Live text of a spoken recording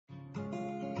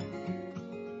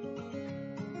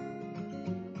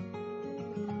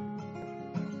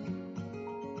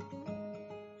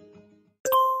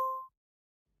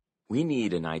We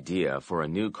need an idea for a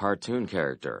new cartoon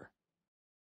character.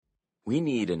 We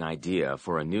need an idea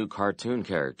for a new cartoon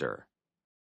character.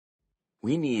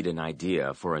 We need an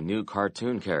idea for a new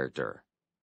cartoon character.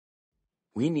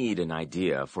 We need an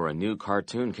idea for a new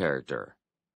cartoon character.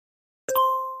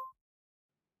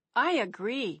 I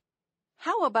agree.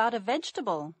 How about a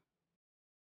vegetable?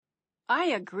 I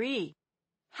agree.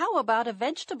 How about a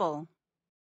vegetable?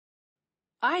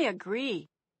 I agree.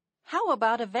 How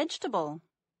about a vegetable?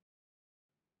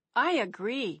 I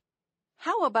agree.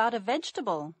 How about a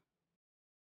vegetable?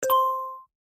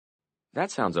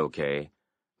 That sounds okay,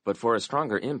 but for a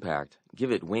stronger impact,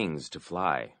 give it wings to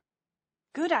fly.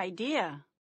 Good idea.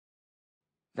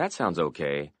 That sounds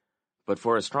okay, but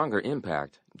for a stronger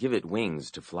impact, give it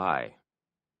wings to fly.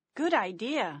 Good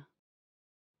idea.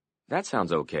 That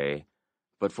sounds okay,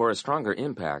 but for a stronger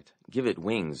impact, give it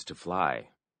wings to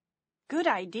fly. Good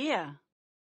idea.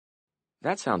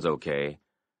 That sounds okay,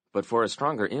 but for a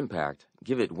stronger impact,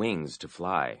 give it wings to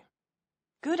fly.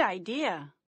 Good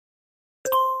idea.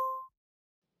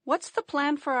 What's the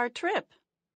plan for our trip?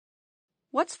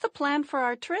 What's the plan for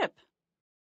our trip?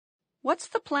 What's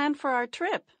the plan for our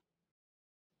trip?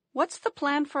 What's the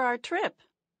plan for our trip?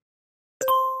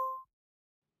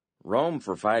 Rome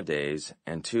for 5 days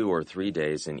and 2 or 3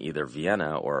 days in either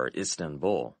Vienna or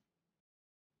Istanbul.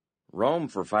 Rome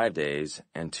for 5 days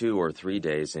and 2 or 3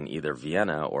 days in either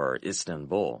Vienna or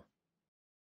Istanbul.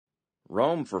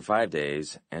 Rome for 5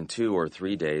 days and 2 or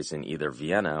 3 days in either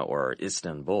Vienna or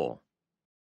Istanbul.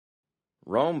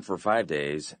 Rome for 5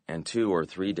 days and 2 or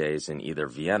 3 days in either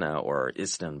Vienna or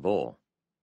Istanbul.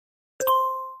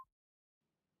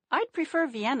 I'd prefer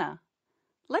Vienna.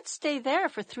 Let's stay there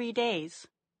for 3 days.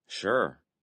 Sure.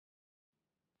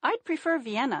 I'd prefer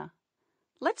Vienna.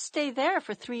 Let's stay there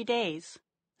for 3 days.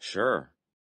 Sure.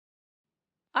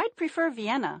 I'd prefer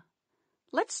Vienna.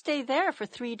 Let's stay there for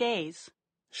 3 days.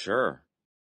 Sure.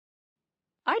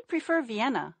 I'd prefer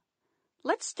Vienna.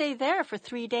 Let's stay there for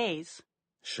 3 days.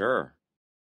 Sure.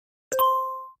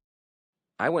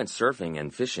 I went surfing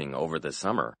and fishing over the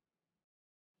summer.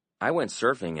 I went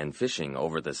surfing and fishing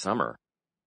over the summer.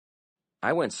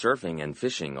 I went surfing and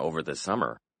fishing over the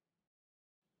summer.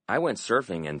 I went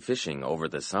surfing and fishing over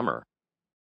the summer.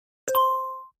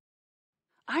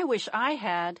 I wish I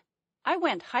had. I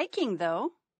went hiking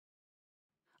though.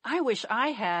 I wish I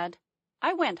had.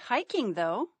 I went hiking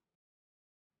though.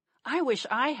 I wish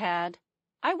I had.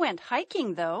 I went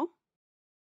hiking though.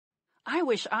 I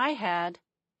wish I had.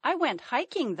 I went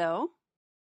hiking though.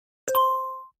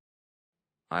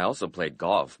 I also played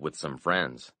golf with some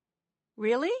friends.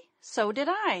 Really? So did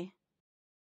I.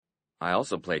 I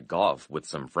also played golf with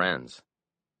some friends.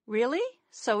 Really?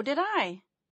 So did I.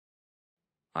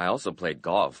 I also played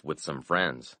golf with some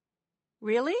friends.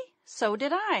 Really? So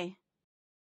did I.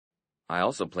 I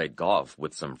also played golf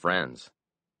with some friends.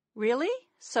 Really?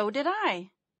 So did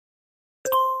I.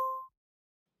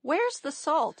 Where's the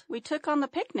salt we took on the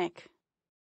picnic?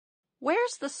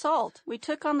 Where's the salt we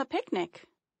took on the picnic?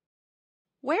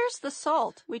 Where's the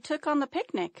salt we took on the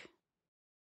picnic?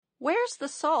 Where's the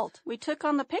salt we took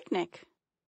on the picnic?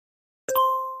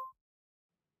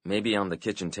 Maybe on the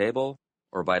kitchen table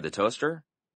or by the toaster?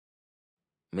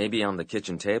 Maybe on the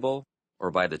kitchen table or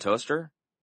by the toaster?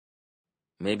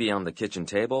 Maybe on the kitchen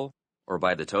table or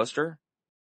by the toaster?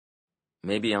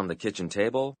 Maybe on the kitchen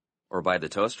table or by the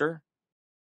toaster?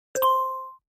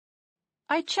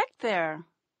 I checked there,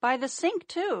 by the sink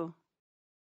too.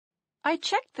 I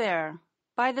checked there,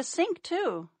 by the sink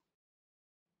too.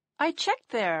 I checked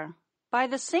there, by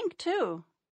the sink too.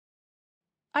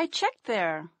 I checked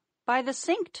there, by the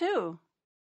sink too.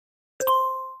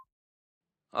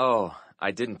 Oh,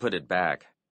 I didn't put it back.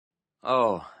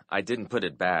 Oh, I didn't put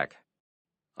it back.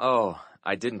 Oh,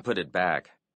 I didn't put it back.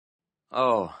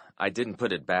 Oh, I didn't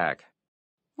put it back.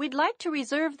 We'd like to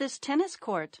reserve this tennis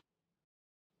court.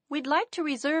 We'd like to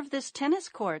reserve this tennis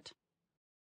court.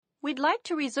 We'd like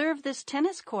to reserve this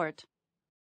tennis court.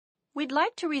 We'd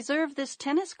like to reserve this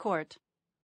tennis court.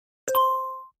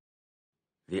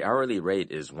 The hourly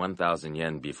rate is 1,000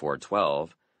 yen before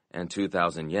 12 and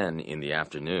 2,000 yen in the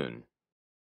afternoon.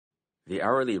 The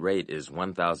hourly rate is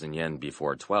 1,000 yen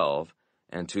before 12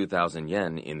 and 2,000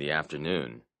 yen in the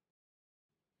afternoon.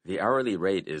 The hourly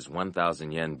rate is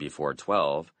 1,000 yen before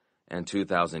 12 and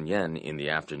 2,000 yen in the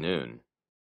afternoon.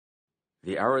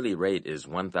 The hourly rate is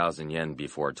 1,000 yen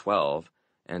before 12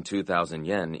 and 2,000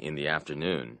 yen in the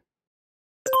afternoon.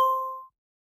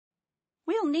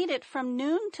 We'll need it from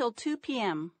noon till 2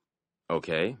 p.m.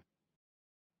 Okay.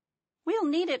 We'll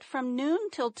need it from noon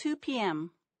till 2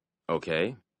 p.m.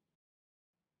 Okay.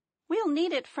 We'll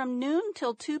need it from noon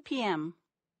till 2 p.m.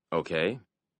 Okay.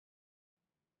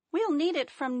 We'll need it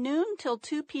from noon till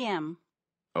 2 p.m.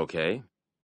 Okay.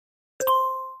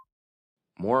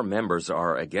 More members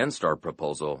are against our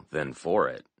proposal than for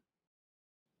it.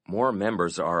 More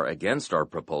members are against our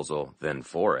proposal than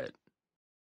for it.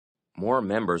 More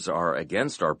members are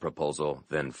against our proposal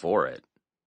than for it.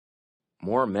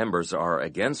 More members are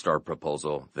against our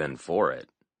proposal than for it.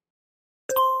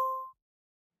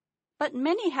 But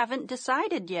many haven't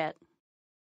decided yet.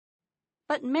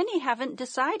 But many haven't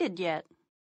decided yet.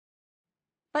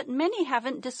 But many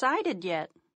haven't decided yet.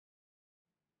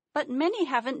 But many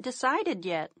haven't decided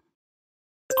yet.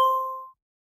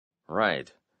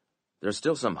 Right. There's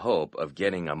still some hope of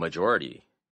getting a majority.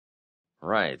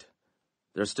 Right.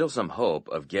 There's still some hope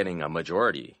of getting a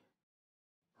majority.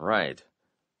 Right.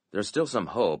 There's still some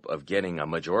hope of getting a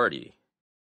majority.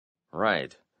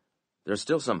 Right. There's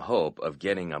still some hope of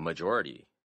getting a majority.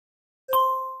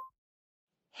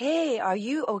 Hey, are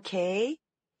you okay?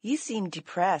 You seem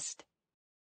depressed.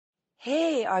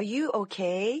 Hey, are you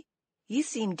okay? You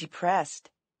seem depressed.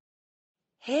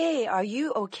 Hey, are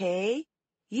you okay?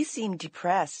 You seem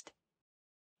depressed.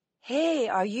 Hey,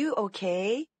 are you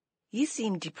okay? You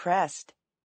seem depressed.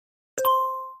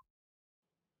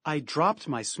 I dropped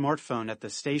my smartphone at the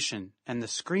station and the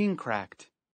screen cracked.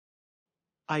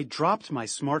 I dropped my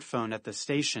smartphone at the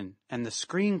station and the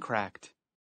screen cracked.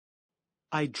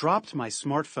 I dropped my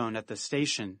smartphone at the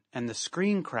station and the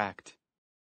screen cracked.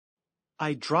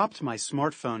 I dropped my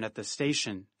smartphone at the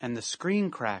station and the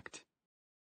screen cracked.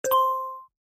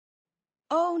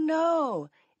 Oh no!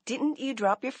 Didn't you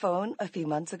drop your phone a few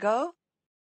months ago?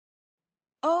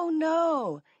 Oh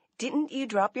no! Didn't you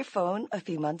drop your phone a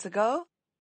few months ago?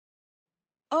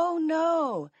 Oh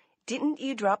no! Didn't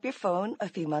you drop your phone a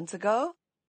few months ago?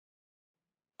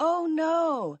 Oh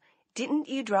no! Didn't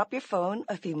you drop your phone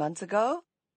a few months ago?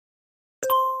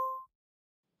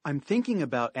 I'm thinking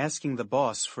about asking the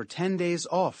boss for 10 days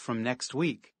off from next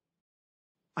week.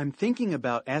 I'm thinking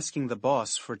about asking the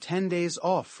boss for 10 days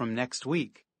off from next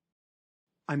week.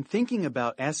 I'm thinking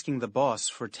about asking the boss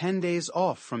for 10 days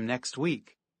off from next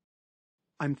week.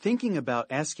 I'm thinking about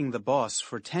asking the boss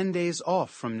for 10 days off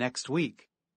from next week.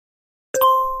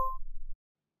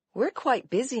 We're quite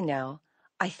busy now.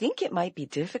 I think it might be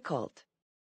difficult.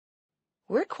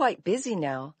 We're quite busy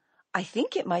now. I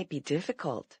think it might be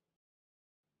difficult.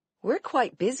 We're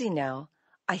quite busy now.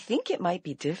 I think it might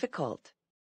be difficult.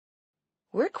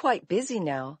 We're quite busy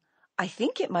now. I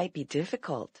think it might be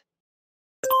difficult.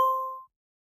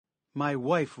 My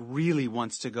wife really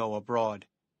wants to go abroad.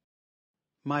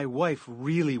 My wife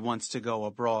really wants to go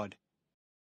abroad.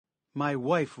 My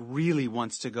wife really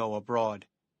wants to go abroad.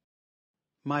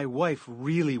 My wife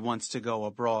really wants to go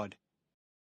abroad.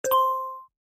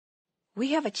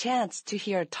 We have a chance to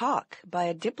hear a talk by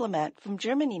a diplomat from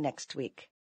Germany next week.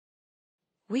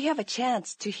 We have a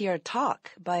chance to hear a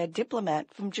talk by a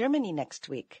diplomat from Germany next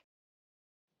week.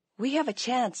 We have a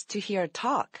chance to hear a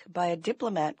talk by a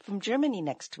diplomat from Germany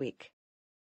next week.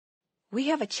 We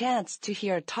have a chance to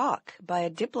hear a talk by a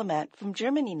diplomat from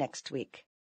Germany next week.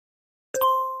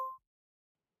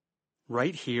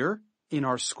 Right here, in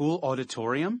our school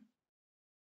auditorium?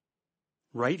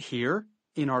 Right here,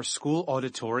 in our school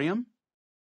auditorium?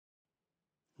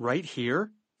 Right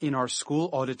here, in our school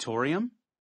auditorium?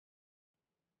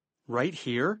 Right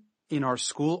here, in our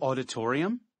school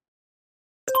auditorium?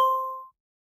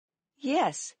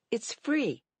 Yes, it's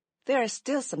free. There are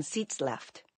still some seats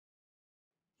left.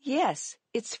 Yes,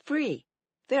 it's free.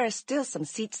 There are still some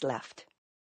seats left.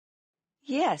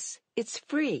 Yes, it's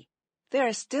free. There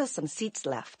are still some seats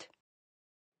left.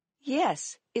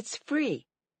 Yes, it's free.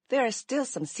 There are still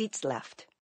some seats left.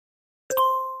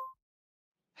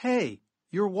 Hey,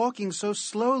 you're walking so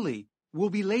slowly. We'll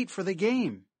be late for the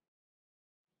game.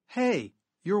 Hey,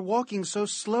 you're walking so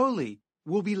slowly.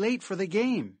 We'll be late for the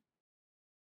game.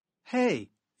 Hey,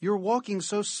 you're walking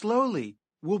so slowly.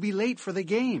 We'll be late for the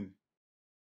game.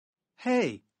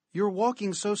 Hey, you're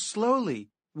walking so slowly.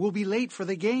 We'll be late for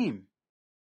the game.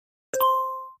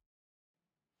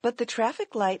 But the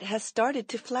traffic light has started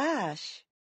to flash.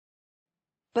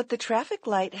 But the traffic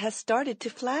light has started to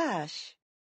flash.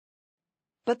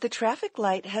 But the traffic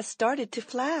light has started to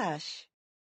flash.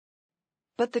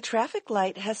 But the traffic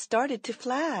light has started to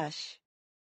flash.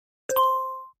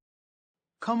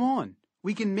 Come on,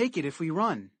 we can make it if we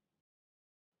run.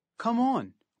 Come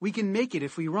on, we can make it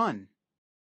if we run.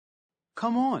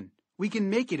 Come on, we can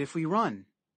make it if we run.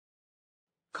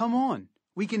 Come on,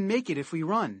 we can make it if we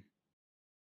run.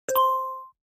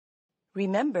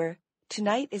 Remember,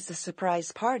 tonight is the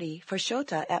surprise party for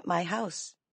Shota at my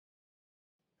house.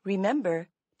 Remember,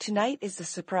 tonight is the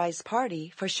surprise party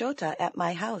for Shota at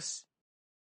my house.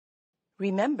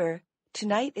 Remember,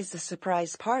 tonight is the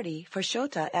surprise party for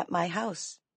Shota at my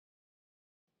house.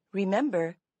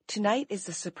 Remember, tonight is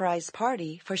the surprise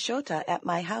party for Shota at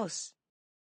my house.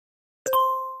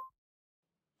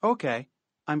 Okay,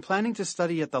 I'm planning to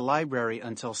study at the library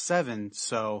until 7,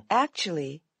 so...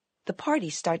 Actually, the party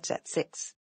starts at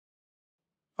 6.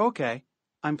 Okay,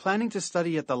 I'm planning to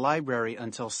study at the library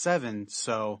until 7,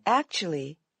 so...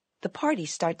 Actually, the party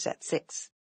starts at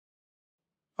 6.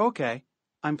 Okay,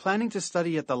 I'm planning to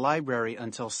study at the library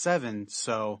until 7,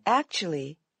 so...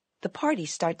 Actually, the party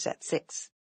starts at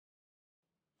 6.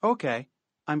 Okay,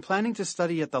 I'm planning to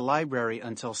study at the library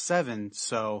until 7,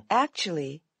 so...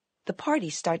 Actually, the party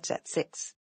starts at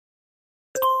 6.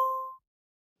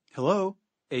 Hello,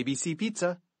 ABC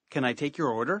Pizza. Can I take your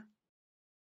order?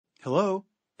 Hello,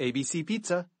 ABC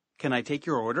Pizza. Can I take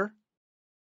your order?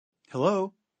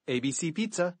 Hello, ABC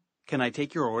Pizza. Can I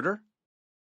take your order?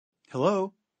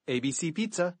 Hello, ABC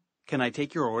Pizza. Can I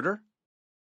take your order?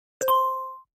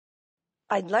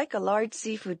 I'd like a large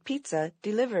seafood pizza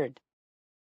delivered.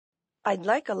 I'd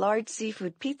like a large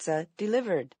seafood pizza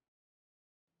delivered.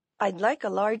 I'd like a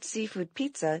large seafood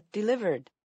pizza delivered.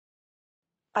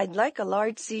 I'd like a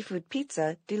large seafood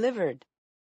pizza delivered.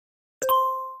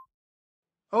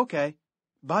 Okay.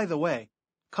 By the way,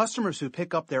 customers who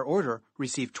pick up their order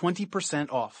receive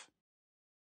 20% off.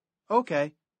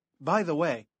 Okay. By the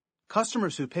way,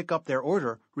 customers who pick up their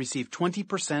order receive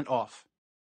 20% off.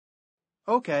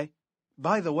 Okay.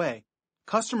 By the way,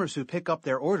 customers who pick up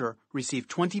their order receive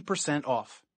 20%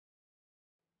 off.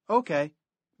 Okay.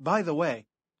 By the way,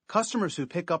 customers who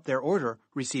pick up their order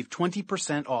receive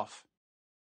 20% off.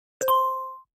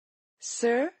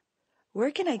 Sir, where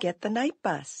can I get the night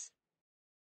bus?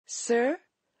 Sir,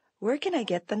 where can I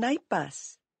get the night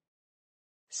bus?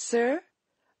 Sir,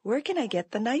 where can I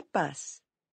get the night bus?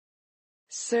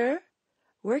 Sir,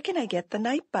 where can I get the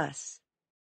night bus?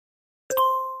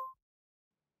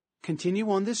 Continue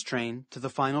on this train to the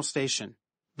final station.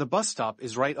 The bus stop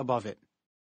is right above it.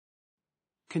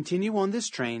 Continue on this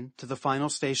train to the final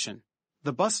station.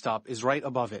 The bus stop is right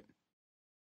above it.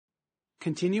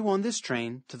 Continue on this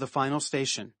train to the final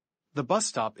station. The bus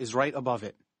stop is right above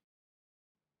it.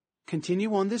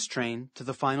 Continue on this train to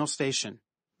the final station.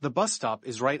 The bus stop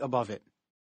is right above it.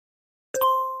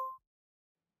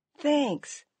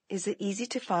 Thanks. Is it easy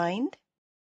to find?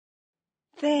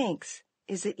 Thanks.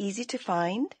 Is it easy to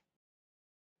find?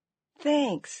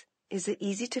 Thanks. Is it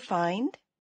easy to find?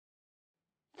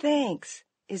 Thanks.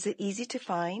 Is it easy to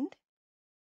find?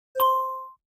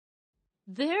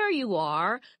 There you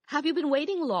are. Have you been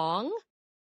waiting long?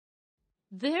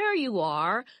 There you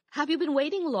are. Have you been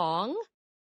waiting long?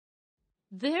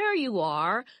 There you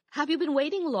are. Have you been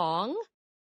waiting long?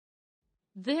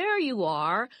 There you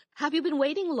are. Have you been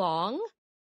waiting long?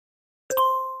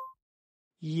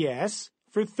 Yes,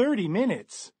 for 30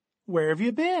 minutes. Where have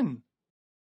you been?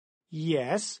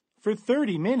 Yes, for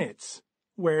 30 minutes.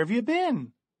 Where have you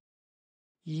been?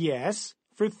 Yes,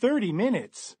 for 30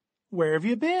 minutes. Where have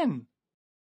you been?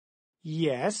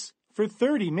 Yes, for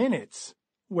 30 minutes.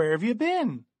 Where have you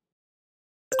been?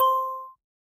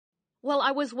 Well,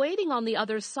 I was waiting on the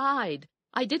other side.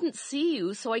 I didn't see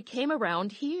you, so I came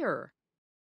around here.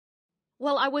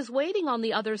 Well, I was waiting on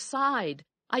the other side.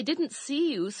 I didn't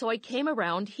see you, so I came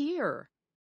around here.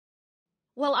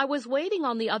 Well, I was waiting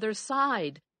on the other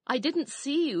side. I didn't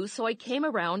see you, so I came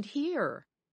around here.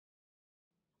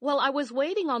 Well, I was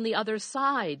waiting on the other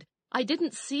side. I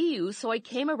didn't see you, so I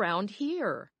came around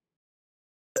here.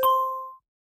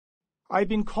 I've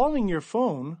been calling your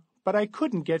phone, but I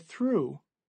couldn't get through.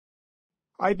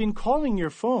 I've been calling your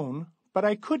phone, but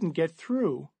I couldn't get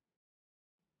through.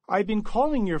 I've been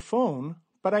calling your phone,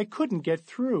 but I couldn't get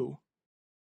through.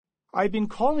 I've been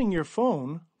calling your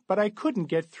phone, but I couldn't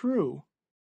get through.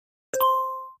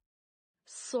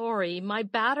 Sorry, my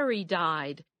battery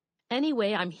died.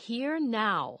 Anyway, I'm here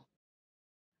now.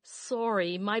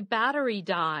 Sorry, my battery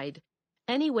died.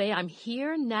 Anyway, I'm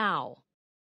here now.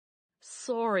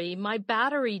 Sorry, my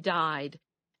battery died.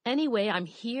 Anyway, I'm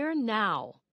here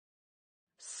now.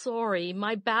 Sorry,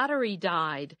 my battery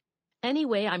died.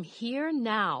 Anyway, I'm here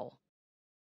now.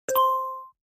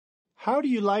 How do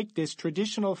you like this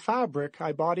traditional fabric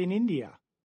I bought in India?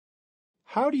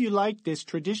 How do you like this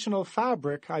traditional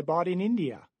fabric I bought in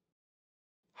India?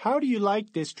 How do you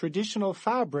like this traditional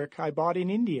fabric I bought in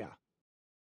India?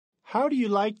 How do you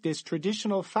like this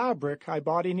traditional fabric I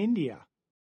bought in India?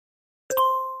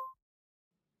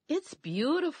 It's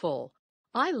beautiful.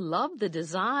 I love the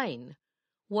design.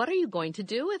 What are you going to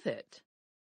do with it?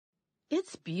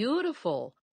 It's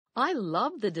beautiful. I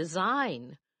love the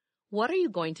design. What are you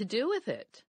going to do with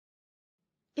it?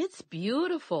 It's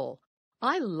beautiful.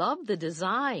 I love the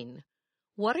design.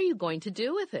 What are you going to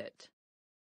do with it?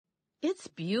 It's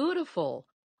beautiful.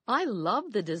 I love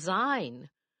the design.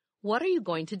 What are you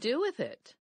going to do with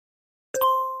it?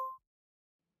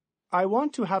 I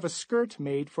want to have a skirt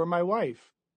made for my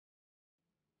wife.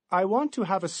 I want to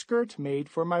have a skirt made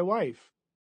for my wife.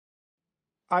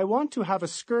 I want to have a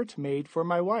skirt made for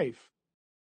my wife.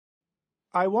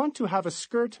 I want to have a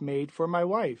skirt made for my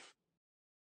wife.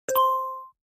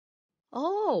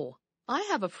 Oh, I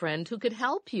have a friend who could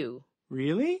help you.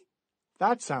 Really?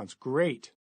 That sounds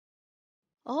great.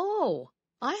 Oh,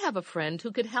 I have a friend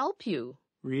who could help you.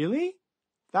 Really?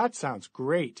 That sounds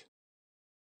great.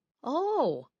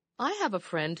 Oh, I have a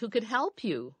friend who could help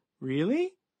you.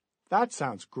 Really? That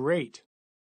sounds great.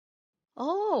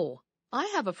 Oh,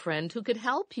 I have a friend who could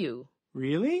help you.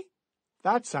 Really?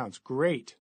 That sounds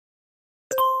great.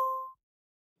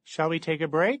 Shall we take a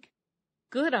break?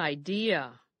 Good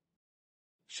idea.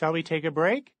 Shall we take a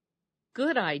break?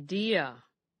 Good idea.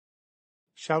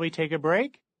 Shall we take a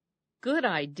break? Good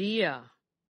idea.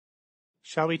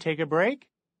 Shall we take a break?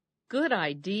 Good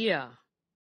idea.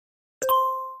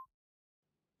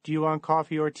 Do you want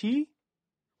coffee or tea?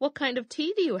 What kind of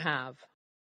tea do you have?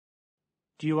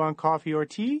 Do you want coffee or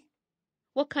tea?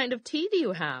 What kind of tea do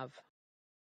you have?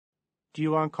 Do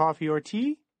you want coffee or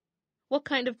tea? What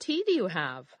kind of tea do you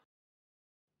have?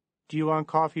 Do you want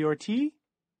coffee or tea?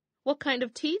 What kind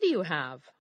of tea do you have?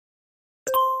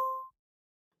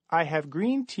 I have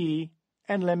green tea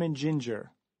and lemon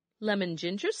ginger. Lemon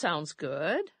ginger sounds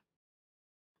good.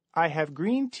 I have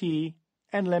green tea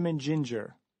and lemon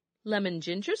ginger. Lemon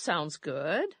ginger sounds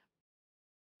good.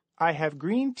 I have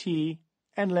green tea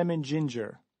and lemon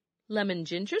ginger. Lemon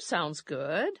ginger sounds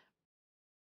good.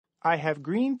 I have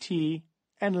green tea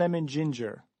and lemon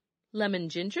ginger. Lemon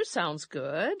ginger sounds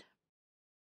good.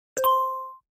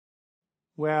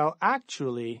 Well,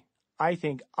 actually, I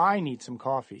think I need some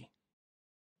coffee.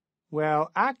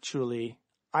 Well, actually,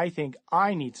 I think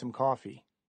I need some coffee.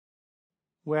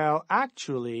 Well,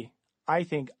 actually, I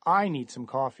think I need some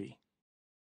coffee.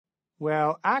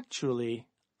 Well, actually,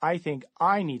 I think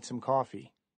I need some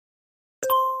coffee.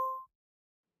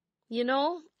 You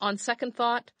know, on second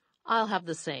thought, I'll have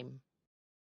the same.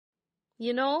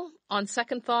 You know, on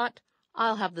second thought,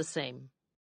 I'll have the same.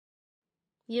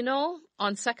 You know,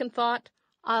 on second thought,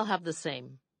 I'll have the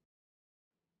same.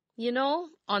 You know,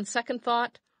 on second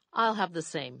thought, I'll have the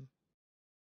same.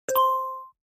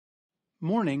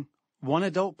 Morning, 1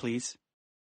 adult, please.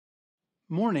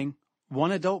 Morning,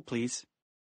 1 adult, please.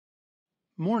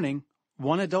 Morning,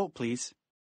 1 adult, please.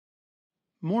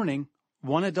 Morning,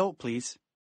 1 adult, please.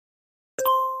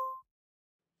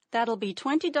 That'll be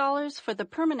 $20 for the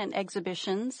permanent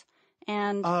exhibitions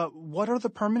and... What are the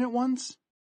permanent ones?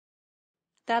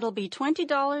 That'll be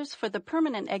 $20 for the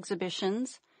permanent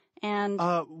exhibitions and...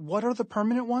 What are the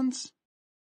permanent ones?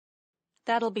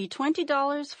 That'll be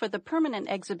 $20 for the permanent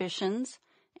exhibitions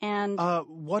and...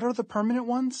 What are the permanent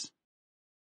ones?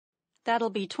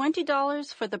 That'll be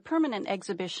 $20 for the permanent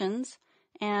exhibitions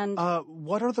and...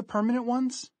 What are the permanent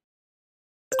ones?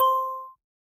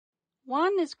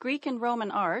 One is Greek and Roman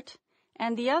art,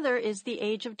 and the other is the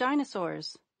Age of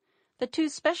Dinosaurs. The two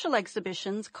special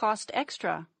exhibitions cost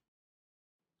extra.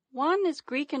 One is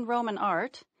Greek and Roman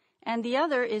art, and the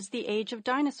other is the Age of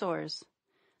Dinosaurs.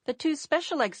 The two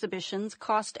special exhibitions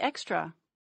cost extra.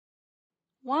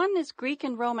 One is Greek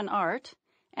and Roman art,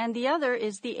 and the other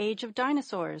is the Age of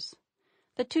Dinosaurs.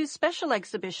 The two special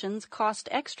exhibitions cost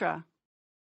extra.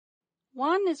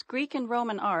 One is Greek and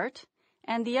Roman art,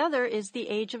 and the other is the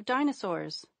Age of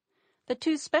Dinosaurs. The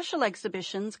two special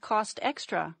exhibitions cost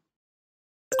extra.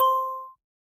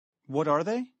 What are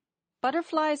they?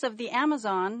 Butterflies of the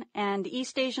Amazon and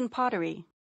East Asian pottery.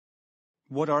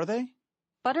 What are they?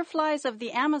 Butterflies of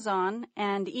the Amazon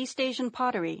and East Asian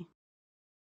pottery.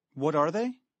 What are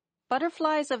they?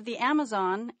 Butterflies of the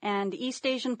Amazon and East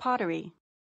Asian pottery.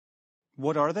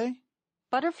 What are they?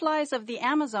 Butterflies of the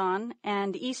Amazon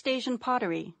and East Asian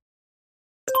pottery.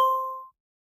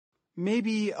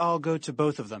 Maybe I'll go to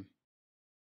both of them.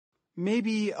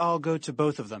 Maybe I'll go to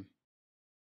both of them.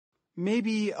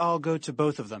 Maybe I'll go to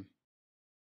both of them.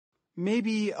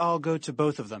 Maybe I'll go to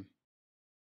both of them.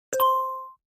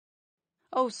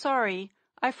 Oh, sorry,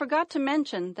 I forgot to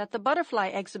mention that the butterfly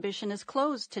exhibition is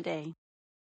closed today.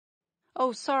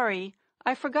 Oh, sorry,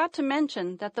 I forgot to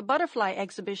mention that the butterfly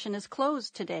exhibition is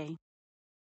closed today.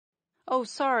 Oh,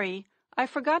 sorry, I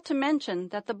forgot to mention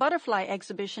that the butterfly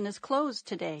exhibition is closed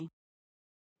today.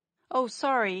 Oh,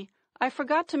 sorry, I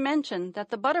forgot to mention that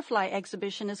the butterfly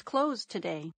exhibition is closed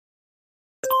today.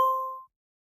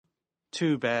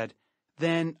 Too bad.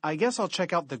 Then I guess I'll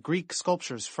check out the Greek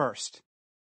sculptures first.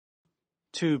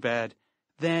 Too bad.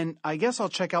 Then I guess I'll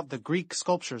check out the Greek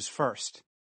sculptures first.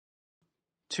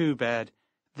 Too bad.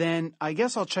 Then I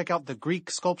guess I'll check out the Greek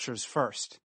sculptures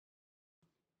first.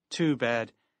 Too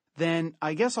bad. Then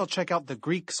I guess I'll check out the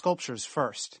Greek sculptures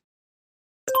first.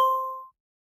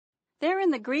 They're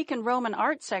in the Greek and Roman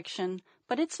art section,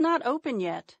 but it's not open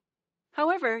yet.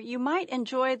 However, you might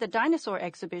enjoy the dinosaur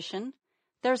exhibition.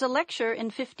 There's a lecture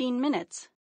in 15 minutes.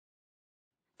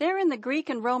 They're in the Greek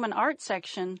and Roman art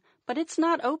section, but it's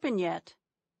not open yet.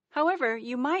 However,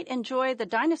 you might enjoy the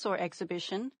dinosaur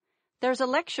exhibition. There's a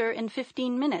lecture in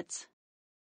 15 minutes.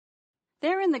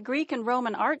 They're in the Greek and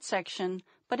Roman art section,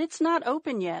 but it's not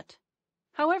open yet.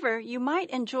 However, you might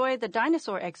enjoy the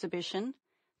dinosaur exhibition.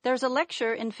 There's a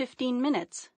lecture in 15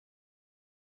 minutes.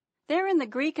 They're in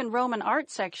the Greek and Roman art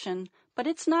section, but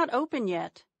it's not open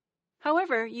yet.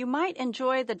 However, you might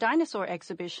enjoy the dinosaur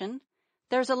exhibition.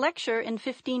 There's a lecture in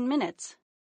 15 minutes.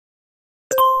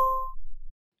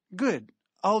 Good.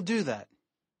 I'll do that.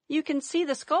 You can see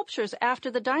the sculptures after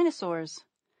the dinosaurs.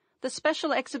 The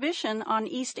special exhibition on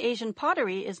East Asian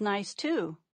pottery is nice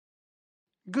too.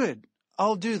 Good.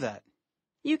 I'll do that.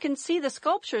 You can see the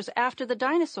sculptures after the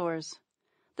dinosaurs.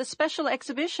 The special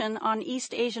exhibition on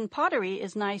East Asian pottery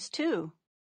is nice too.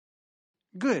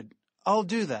 Good. I'll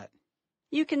do that.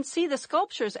 You can see the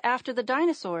sculptures after the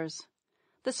dinosaurs.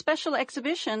 The special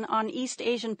exhibition on East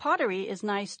Asian pottery is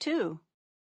nice too.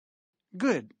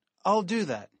 Good. I'll do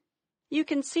that. You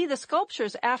can see the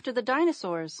sculptures after the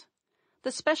dinosaurs.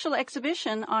 The special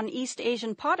exhibition on East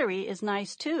Asian pottery is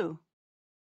nice too.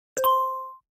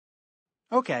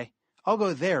 Okay. I'll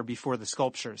go there before the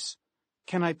sculptures.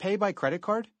 Can I pay by credit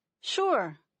card?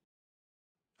 Sure.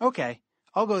 Okay.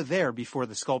 I'll go there before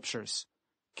the sculptures.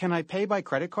 Can I pay by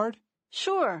credit card?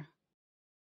 Sure.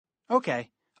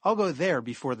 Okay. I'll go there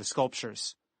before the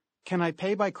sculptures. Can I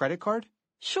pay by credit card?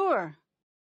 Sure.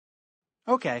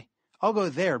 Okay. I'll go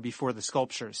there before the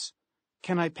sculptures.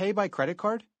 Can I pay by credit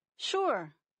card?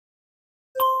 Sure.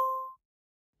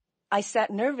 I sat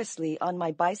nervously on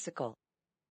my bicycle.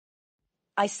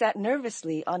 I sat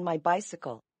nervously on my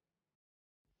bicycle.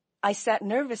 I sat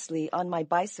nervously on my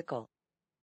bicycle.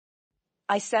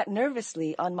 I sat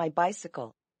nervously on my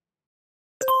bicycle.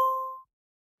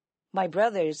 My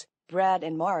brothers, Brad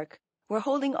and Mark, were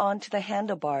holding on to the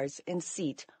handlebars in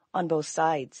seat on both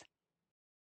sides.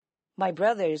 My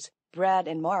brothers, Brad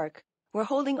and Mark, were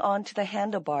holding on to the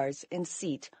handlebars in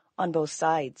seat on both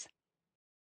sides.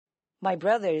 My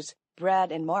brothers,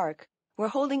 Brad and Mark, were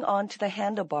holding on to the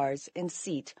handlebars in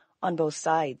seat on both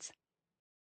sides.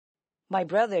 My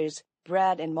brothers,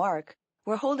 Brad and Mark,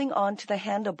 were holding on to the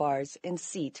handlebars in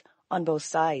seat on both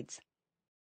sides.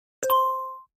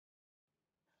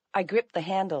 I gripped the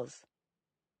handles.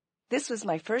 This was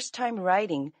my first time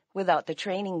riding without the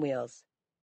training wheels.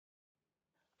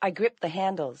 I gripped the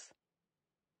handles.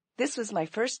 This was my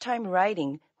first time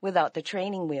riding without the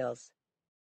training wheels.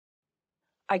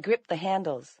 I gripped the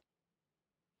handles.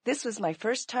 This was my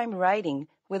first time riding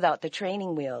without the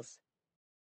training wheels.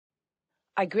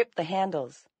 I gripped the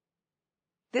handles.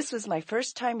 This was my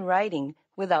first time riding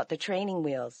without the training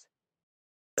wheels.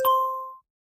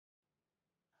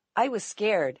 I was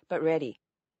scared but ready.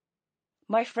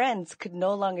 My friends could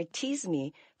no longer tease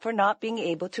me for not being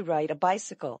able to ride a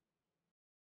bicycle.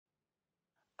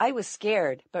 I was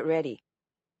scared but ready.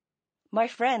 My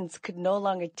friends could no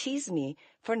longer tease me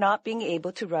for not being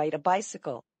able to ride a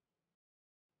bicycle.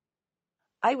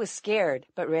 I was scared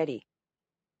but ready.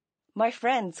 My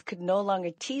friends could no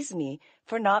longer tease me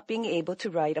for not being able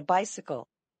to ride a bicycle.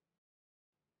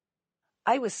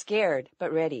 I was scared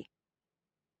but ready.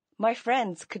 My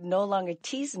friends could no longer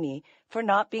tease me for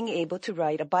not being able to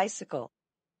ride a bicycle.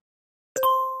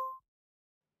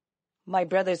 My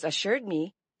brothers assured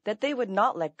me that they would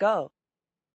not let go.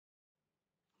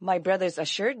 My brothers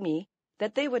assured me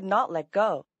that they would not let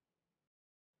go.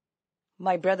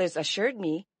 My brothers assured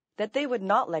me that they would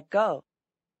not let go.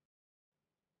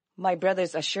 My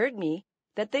brothers assured me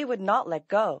that they would not let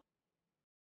go.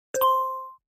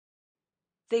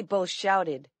 They both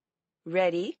shouted,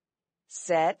 "Ready,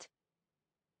 set,"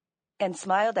 and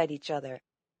smiled at each other.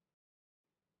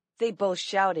 They both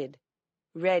shouted,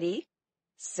 "Ready,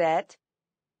 set,"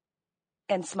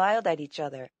 and smiled at each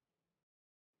other.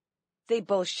 They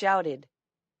both shouted,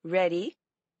 "Ready,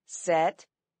 set,"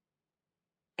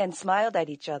 and smiled at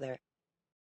each other.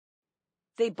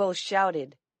 They both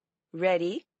shouted,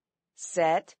 "Ready,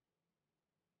 set,"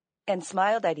 and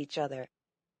smiled at each other.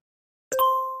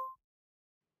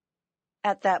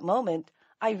 At that moment,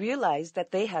 I realized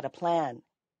that they had a plan.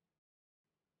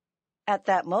 At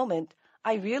that moment,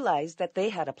 I realized that they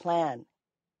had a plan.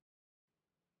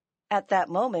 At that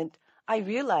moment, I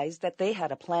realized that they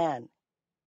had a plan.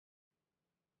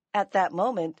 At that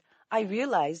moment, I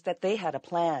realized that they had a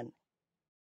plan.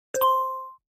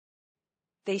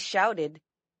 They shouted,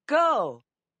 "Go!"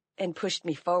 and pushed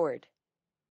me forward.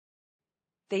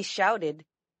 They shouted,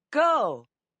 "Go!"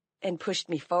 and pushed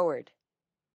me forward.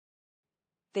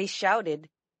 They shouted,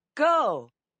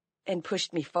 "Go!" and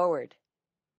pushed me forward.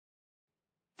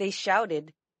 They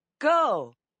shouted,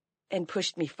 "Go!" and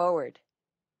pushed me forward.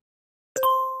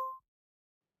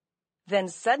 Then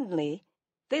suddenly,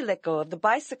 they let go of the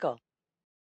bicycle.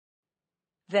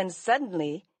 Then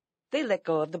suddenly, they let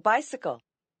go of the bicycle.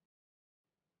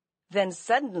 Then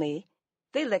suddenly,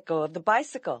 they let go of the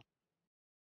bicycle.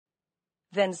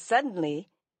 Then suddenly,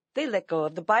 they let go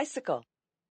of the bicycle.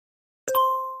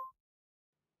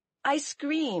 I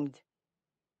screamed.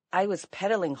 I was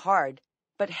pedaling hard,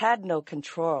 but had no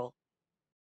control.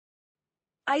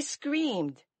 I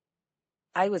screamed.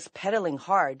 I was pedaling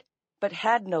hard, but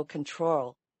had no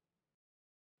control.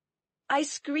 I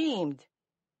screamed.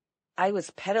 I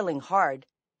was pedaling hard,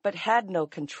 but had no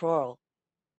control.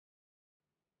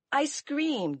 I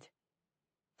screamed.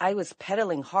 I was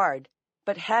pedaling hard,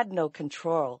 but had no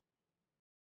control.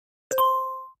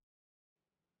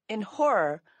 In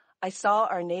horror, I saw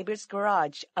our neighbor's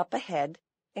garage up ahead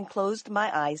and closed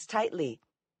my eyes tightly.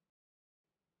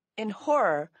 In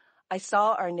horror, I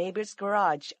saw our neighbor's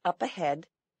garage up ahead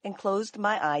and closed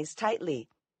my eyes tightly.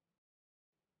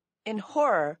 In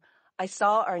horror, I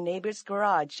saw our neighbor's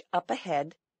garage up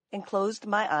ahead and closed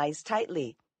my eyes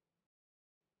tightly.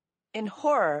 In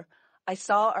horror, I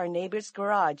saw our neighbor's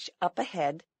garage up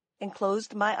ahead and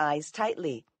closed my eyes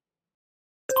tightly.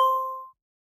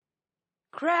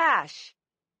 Crash!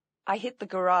 I hit the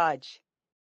garage.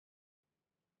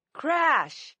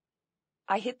 Crash!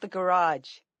 I hit the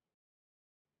garage.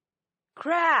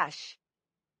 Crash!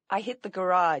 I hit the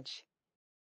garage.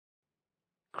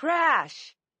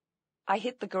 Crash! I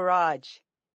hit the garage.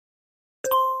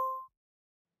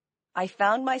 I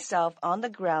found myself on the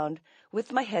ground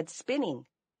with my head spinning.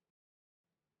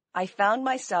 I found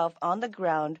myself on the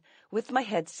ground with my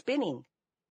head spinning.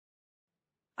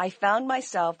 I found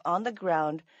myself on the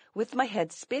ground with my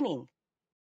head spinning.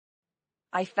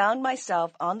 I found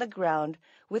myself on the ground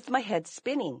with my head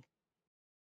spinning.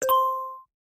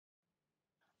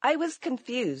 I was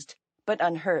confused, but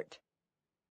unhurt.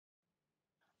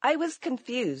 I was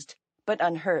confused, but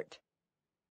unhurt.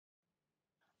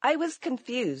 I was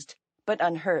confused, but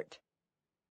unhurt.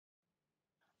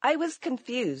 I was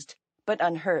confused, but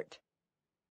unhurt.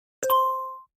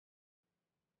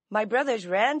 My brothers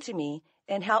ran to me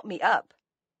and helped me up,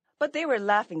 but they were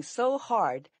laughing so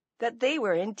hard that they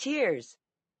were in tears.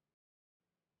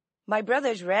 My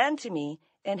brothers ran to me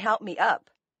and helped me up,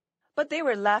 but they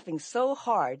were laughing so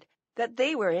hard that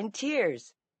they were in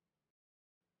tears.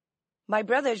 My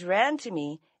brothers ran to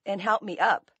me and helped me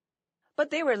up, but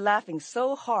they were laughing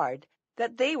so hard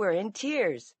that they were in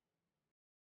tears.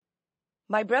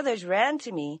 My brothers ran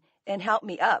to me and helped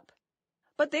me up,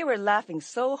 but they were laughing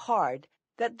so hard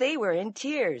that they were in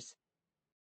tears.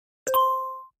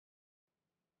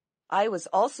 I was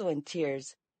also in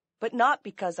tears, but not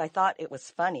because I thought it was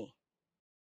funny.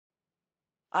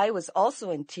 I was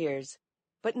also in tears,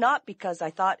 but not because I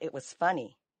thought it was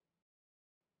funny.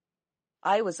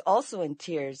 I was also in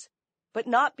tears, but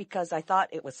not because I thought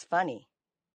it was funny.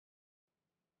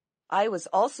 I was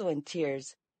also in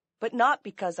tears, but not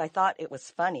because I thought it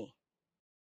was funny.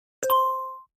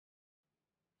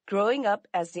 Growing up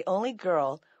as the only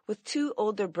girl with two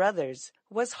older brothers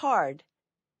was hard,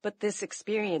 but this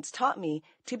experience taught me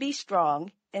to be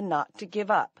strong and not to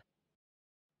give up.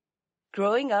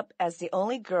 Growing up as the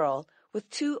only girl with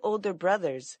two older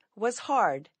brothers was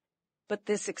hard, but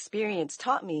this experience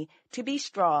taught me to be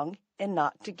strong and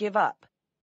not to give up.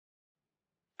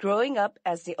 Growing up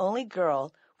as the only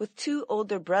girl with two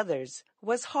older brothers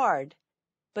was hard,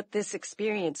 but this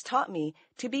experience taught me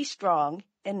to be strong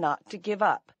and not to give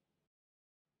up.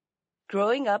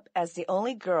 Growing up as the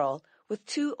only girl with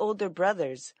two older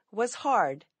brothers was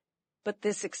hard, but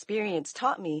this experience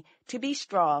taught me to be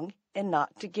strong and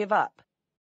not to give up.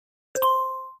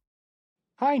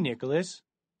 Hi, Nicholas.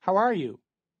 How are you?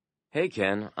 Hey,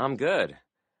 Ken, I'm good.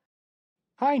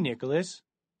 Hi, Nicholas.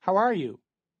 How are you?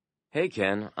 Hey,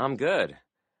 Ken, I'm good.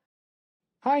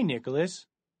 Hi, Nicholas.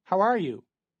 How are you?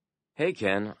 Hey,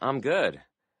 Ken, I'm good.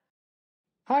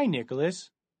 Hi,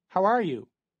 Nicholas. How are you?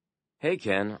 Hey,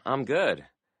 Ken, I'm good.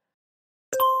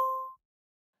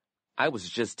 I was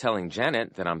just telling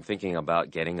Janet that I'm thinking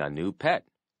about getting a new pet,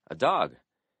 a dog,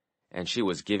 and she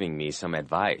was giving me some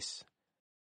advice.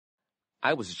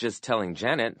 I was just telling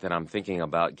Janet that I'm thinking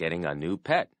about getting a new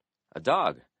pet, a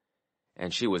dog,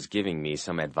 and she was giving me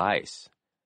some advice.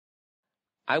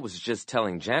 I was just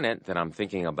telling Janet that I'm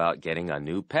thinking about getting a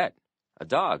new pet, a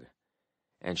dog,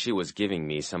 and she was giving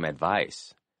me some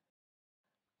advice.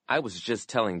 I was just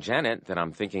telling Janet that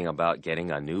I'm thinking about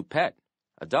getting a new pet,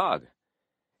 a dog,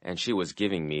 and she was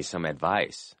giving me some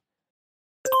advice.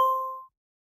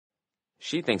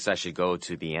 She thinks I should go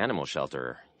to the animal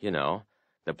shelter,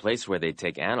 the place where they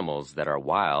take animals that are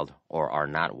wild or are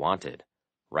not wanted.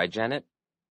 Right, Janet?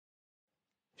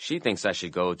 She thinks I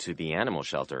should go to the animal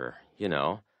shelter,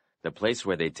 the place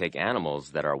where they take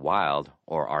animals that are wild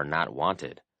or are not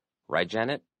wanted. Right,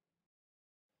 Janet?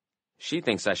 She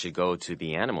thinks I should go to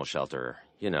the animal shelter,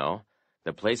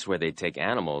 the place where they take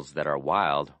animals that are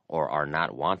wild or are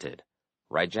not wanted.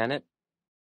 Right, Janet?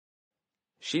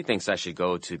 She thinks I should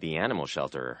go to the animal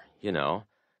shelter,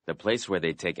 the place where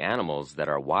they take animals that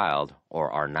are wild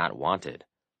or are not wanted.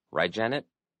 Right, Janet?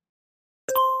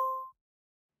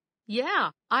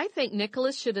 Yeah, I think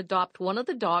Nicholas should adopt one of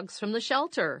the dogs from the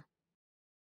shelter.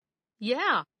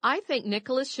 Yeah, I think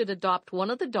Nicholas should adopt one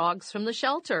of the dogs from the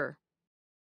shelter.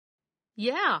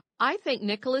 Yeah, I think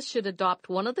Nicholas should adopt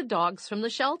one of the dogs from the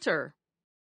shelter.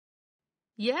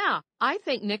 Yeah, I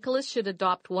think Nicholas should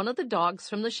adopt one of the dogs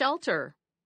from the shelter.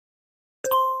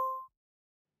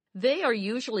 They are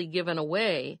usually given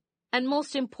away, and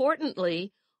most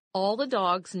importantly, all the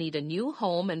dogs need a new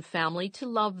home and family to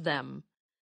love them.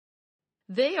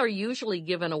 They are usually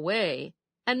given away,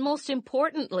 and most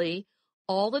importantly,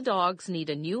 all the dogs need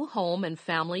a new home and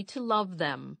family to love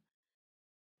them.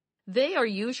 They are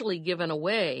usually given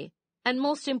away, and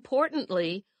most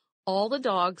importantly, all the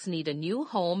dogs need a new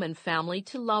home and family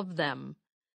to love them.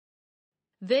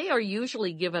 They are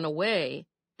usually given away,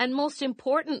 and most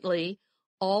importantly,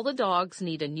 all the dogs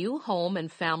need a new home and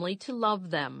family to love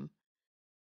them.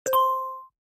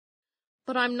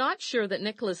 But I'm not sure that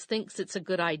Nicholas thinks it's a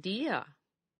good idea.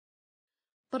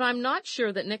 But I'm not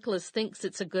sure that Nicholas thinks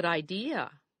it's a good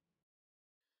idea.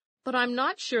 But I'm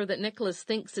not sure that Nicholas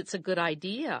thinks it's a good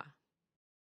idea.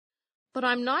 But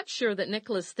I'm not sure that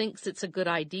Nicholas thinks it's a good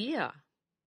idea.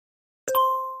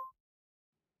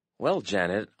 Well,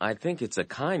 Janet, I think it's a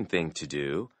kind thing to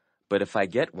do, but if I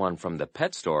get one from the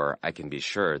pet store, I can be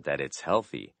sure that it's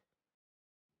healthy.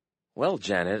 Well,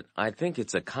 Janet, I think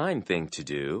it's a kind thing to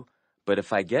do, but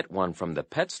if I get one from the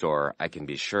pet store, I can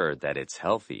be sure that it's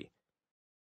healthy.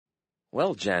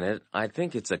 Well, Janet, I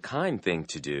think it's a kind thing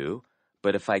to do,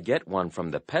 but if I get one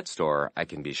from the pet store, I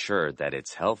can be sure that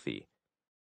it's healthy.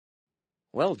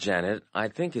 Well, Janet, I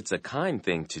think it's a kind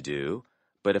thing to do,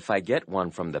 but if I get one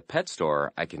from the pet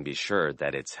store, I can be sure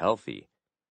that it's healthy.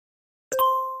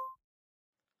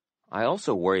 I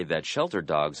also worry that shelter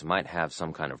dogs might have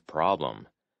some kind of problem.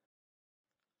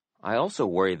 I also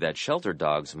worry that shelter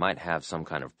dogs might have some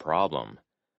kind of problem.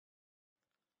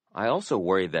 I also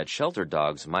worry that shelter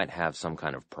dogs might have some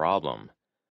kind of problem.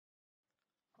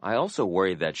 I also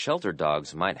worry that shelter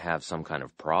dogs might have some kind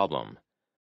of problem.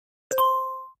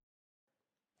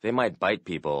 They might bite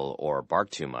people or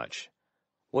bark too much.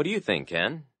 What do you think,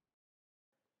 Ken?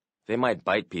 They might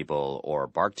bite people or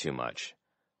bark too much.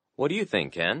 What do you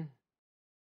think, Ken?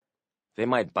 They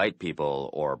might bite people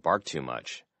or bark too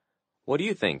much. What do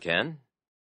you think, Ken?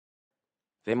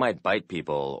 They might bite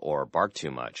people or bark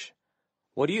too much.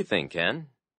 What do you think, Ken?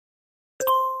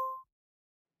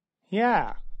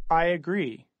 Yeah, I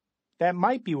agree. That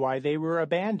might be why they were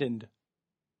abandoned.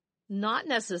 Not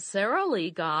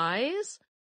necessarily, guys.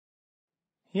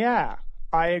 Yeah,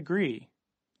 I agree.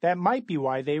 That might be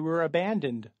why they were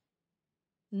abandoned.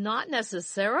 Not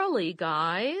necessarily,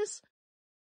 guys.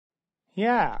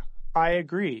 Yeah, I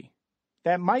agree.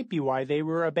 That might be why they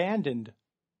were abandoned.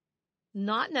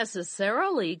 Not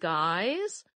necessarily,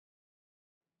 guys.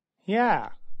 Yeah,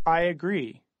 I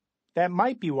agree. That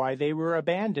might be why they were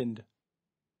abandoned.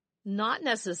 Not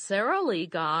necessarily,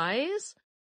 guys.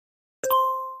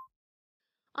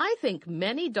 I think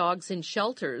many dogs in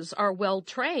shelters are well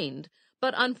trained,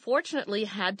 but unfortunately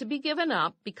had to be given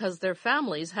up because their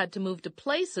families had to move to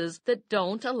places that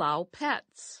don't allow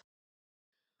pets.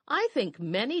 I think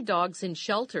many dogs in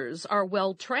shelters are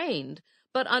well trained,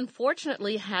 but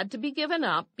unfortunately had to be given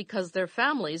up because their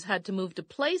families had to move to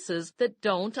places that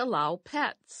don't allow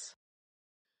pets.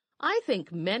 I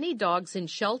think many dogs in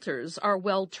shelters are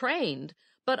well trained,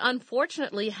 but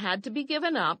unfortunately had to be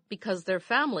given up because their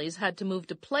families had to move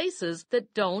to places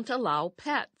that don't allow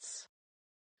pets.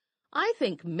 I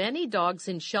think many dogs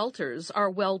in shelters are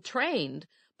well trained,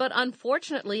 but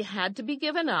unfortunately had to be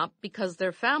given up because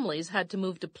their families had to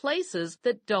move to places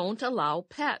that don't allow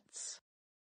pets.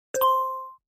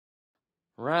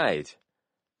 Right.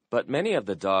 But many of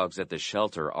the dogs at the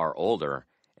shelter are older,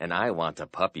 and I want a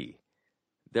puppy.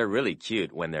 They're really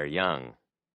cute when they're young.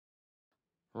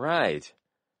 Right.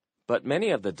 But many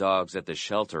of the dogs at the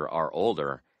shelter are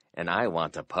older, and I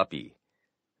want a puppy.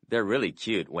 They're really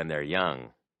cute when they're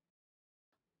young.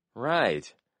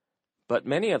 Right. But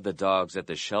many of the dogs at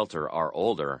the shelter are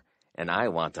older, and I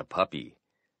want a puppy.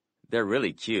 They're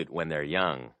really cute when they're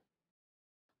young.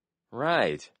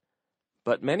 Right.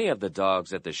 But many of the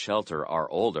dogs at the shelter are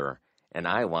older, and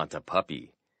I want a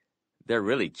puppy. They're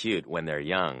really cute when they're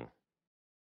young.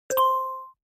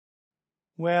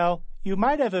 Well, you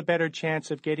might have a better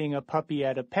chance of getting a puppy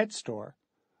at a pet store,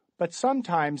 but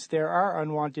sometimes there are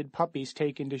unwanted puppies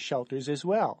taken to shelters as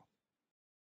well.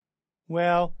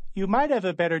 Well, you might have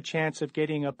a better chance of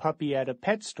getting a puppy at a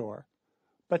pet store,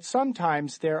 but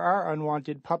sometimes there are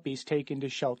unwanted puppies taken to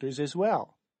shelters as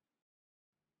well.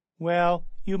 Well,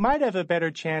 you might have a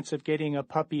better chance of getting a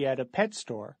puppy at a pet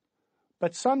store,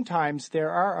 but sometimes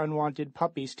there are unwanted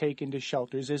puppies taken to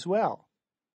shelters as well.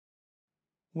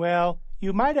 Well,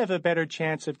 you might have a better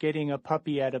chance of getting a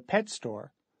puppy at a pet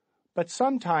store, but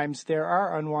sometimes there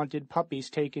are unwanted puppies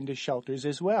taken to shelters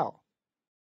as well.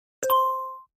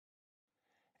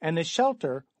 And the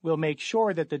shelter will make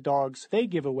sure that the dogs they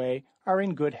give away are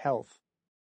in good health.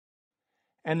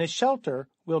 And the shelter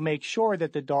will make sure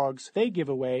that the dogs they give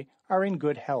away are in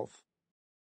good health.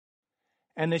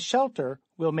 And the shelter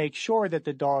will make sure that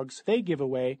the dogs they give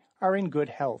away are in good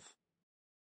health.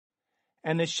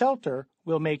 And the shelter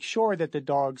will make sure that the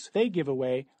dogs they give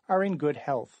away are in good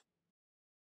health.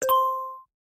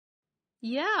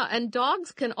 Yeah, and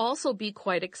dogs can also be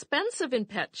quite expensive in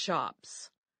pet shops.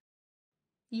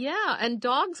 Yeah, and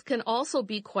dogs can also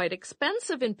be quite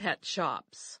expensive in pet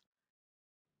shops.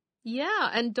 Yeah,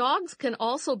 and dogs can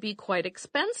also be quite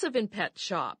expensive in pet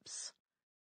shops.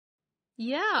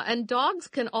 Yeah, and dogs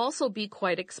can also be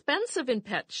quite expensive in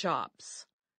pet shops.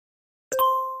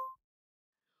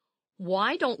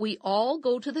 Why don't we all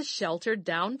go to the shelter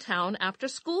downtown after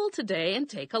school today and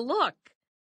take a look?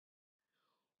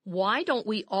 Why don't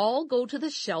we all go to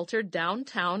the shelter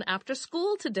downtown after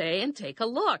school today and take a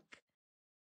look?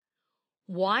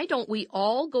 Why don't we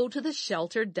all go to the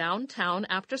shelter downtown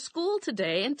after school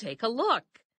today and take a look?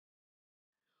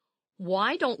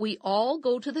 Why don't we all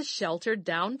go to the shelter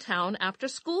downtown after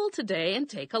school today and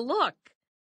take a look?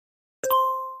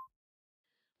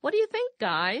 What do you think,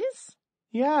 guys?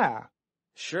 Yeah.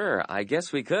 Sure, I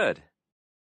guess we could.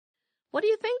 What do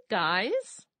you think,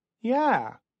 guys?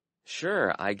 Yeah.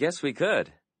 Sure, I guess we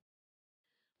could.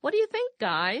 What do you think,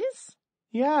 guys?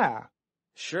 Yeah.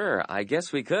 Sure, I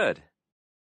guess we could.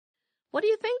 What do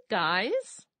you think,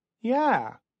 guys?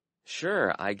 Yeah.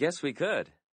 Sure, I guess we could.